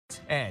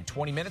And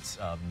 20 minutes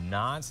of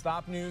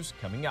non-stop news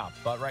coming up.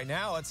 But right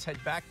now, let's head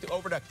back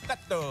over to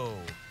Cleto.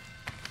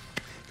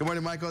 Good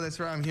morning, Michael. That's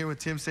right. I'm here with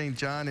Tim St.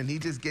 John, and he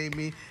just gave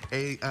me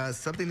a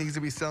something he's going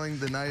to be selling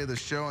the night of the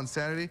show on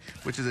Saturday,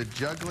 which is a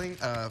juggling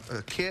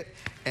kit.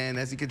 And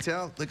as you can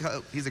tell, look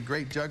how he's a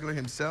great juggler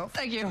himself.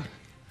 Thank you.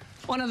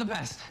 One of the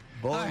best.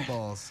 Bowling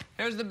balls.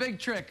 Here's the big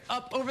trick.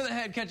 Up over the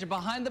head, catch it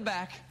behind the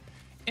back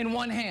in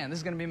one hand. This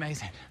is going to be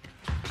amazing.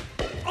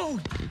 Oh!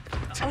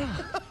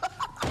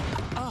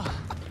 Oh.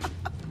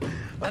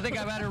 I think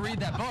I better read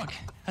that book.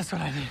 That's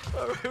what I need.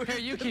 Here,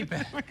 you keep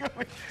it.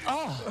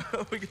 Oh.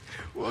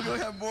 We're going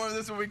to have more of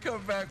this when we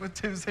come back with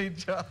Tim St.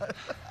 John.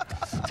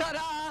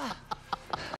 Ta-da!